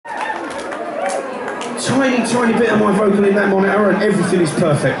tiny bit of my vocal in that monitor and everything is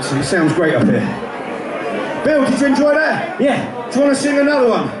perfect. It sounds great up here. Bill, did you enjoy that? Yeah. Do you want to sing another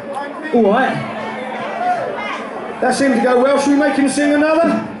one? All right. That seemed to go well. Should we make him sing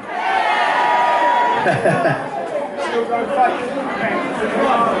another?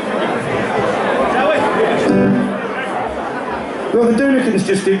 Well, the Doonikins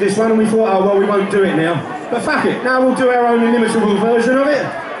just did this one and we thought, oh well, we won't do it now. But fuck it, now we'll do our own inimitable version of it.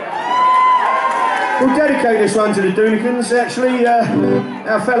 We'll dedicate this one to the Doonikins, actually,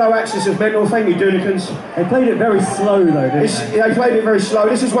 our fellow Axis of Mental. Thank you, Doonikins. They played it very slow though, didn't they? They played it very slow.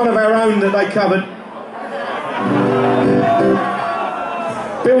 This is one of our own that they covered.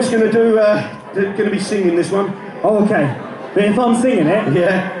 Bill's going to be singing this one. Oh, okay. But if I'm singing it,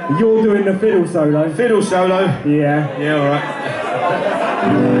 yeah, you're doing the fiddle solo. Fiddle solo? Yeah. Yeah, all right.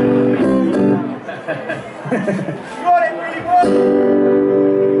 Got it, really well.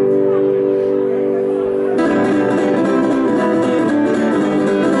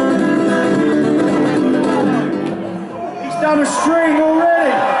 Done a string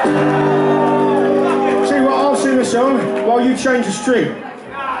already. See what, I'll sing a song while you change the string.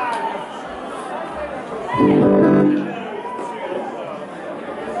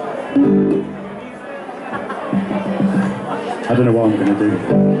 I don't know what I'm going to do.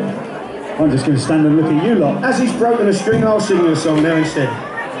 I'm just going to stand and look at you lot. As he's broken a string, I'll sing you a song now instead.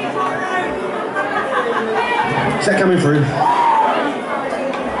 Is that coming through?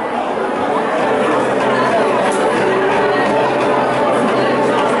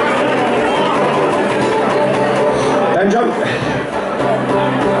 Banjo.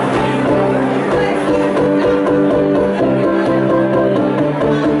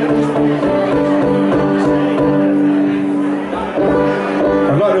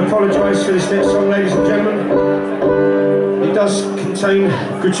 I'd like to apologise for this next song, ladies and gentlemen. It does contain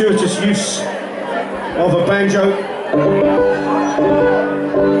gratuitous use of a banjo.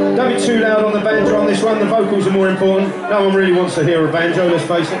 Don't be too loud on the banjo on this one, the vocals are more important. No one really wants to hear a banjo, let's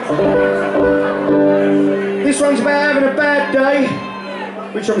face it. This one's about having a bad day,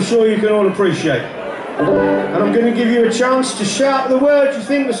 which I'm sure you can all appreciate. And I'm going to give you a chance to shout the word you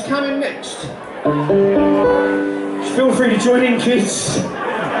think was coming next. Feel free to join in, kids.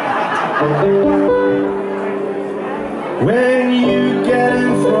 When you get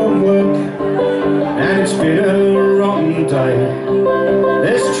in from work and it's been a rotten day,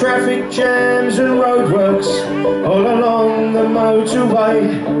 there's traffic jams and roadworks all along the motorway.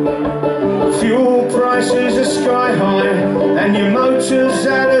 Fuel prices are sky high and your motor's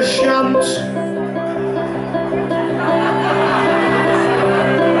at a shunt.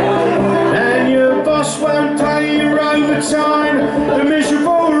 And your boss won't pay your overtime, the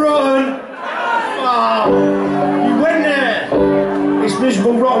miserable rotten. Oh, you went there, this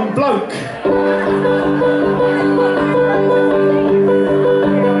miserable rotten bloke.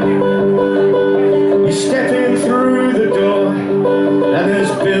 You step in through the door and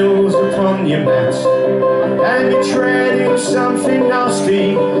there's bills upon your mat, and you're treading something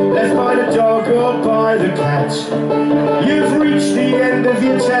nasty left by the dog or by the cat. You've reached the end of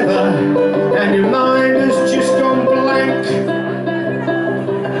your tether and your mind has just gone blank.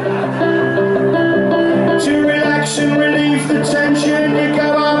 To relax and relieve the tension, you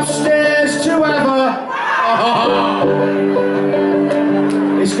go upstairs to have a...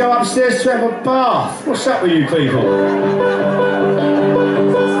 Let's go upstairs to have a bath. What's up with you people?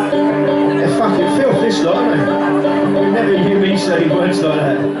 They're fucking filth, this lot, aren't they? You never hear me say words like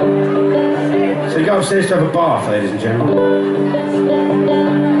that. So you go upstairs to have a bath, ladies and gentlemen.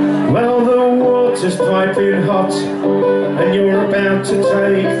 Well, the water's piping hot and you're about to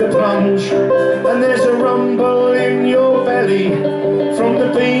take the plunge, and there's a rumble in your belly from the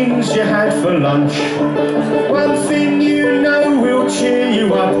beans you had for lunch. One thing you know will cheer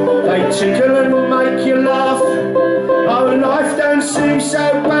you up, they tickle and make you laugh. Oh, life don't seem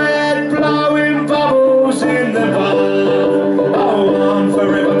so bad, blowing bubbles in the bath. Oh, I'm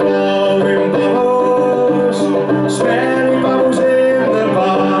forever blowing bubbles, smelly bubbles in the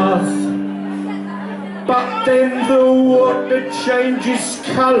bath. But then the water changes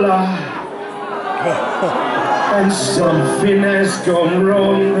colour and something has gone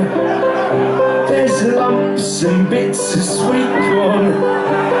wrong. There's lumps and bits of sweet corn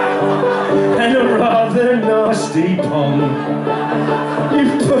and a rather nasty pond.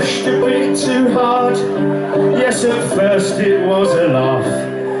 You've pushed a bit too hard. Yes, at first it was a laugh.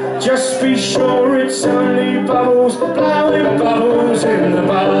 Just be sure it's only bubbles, blowing bubbles in the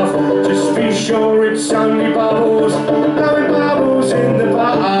bath. Just be sure it's only bubbles, blowing bubbles in the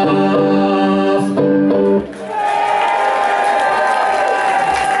bath.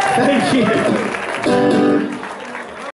 Thank you. Junkyard.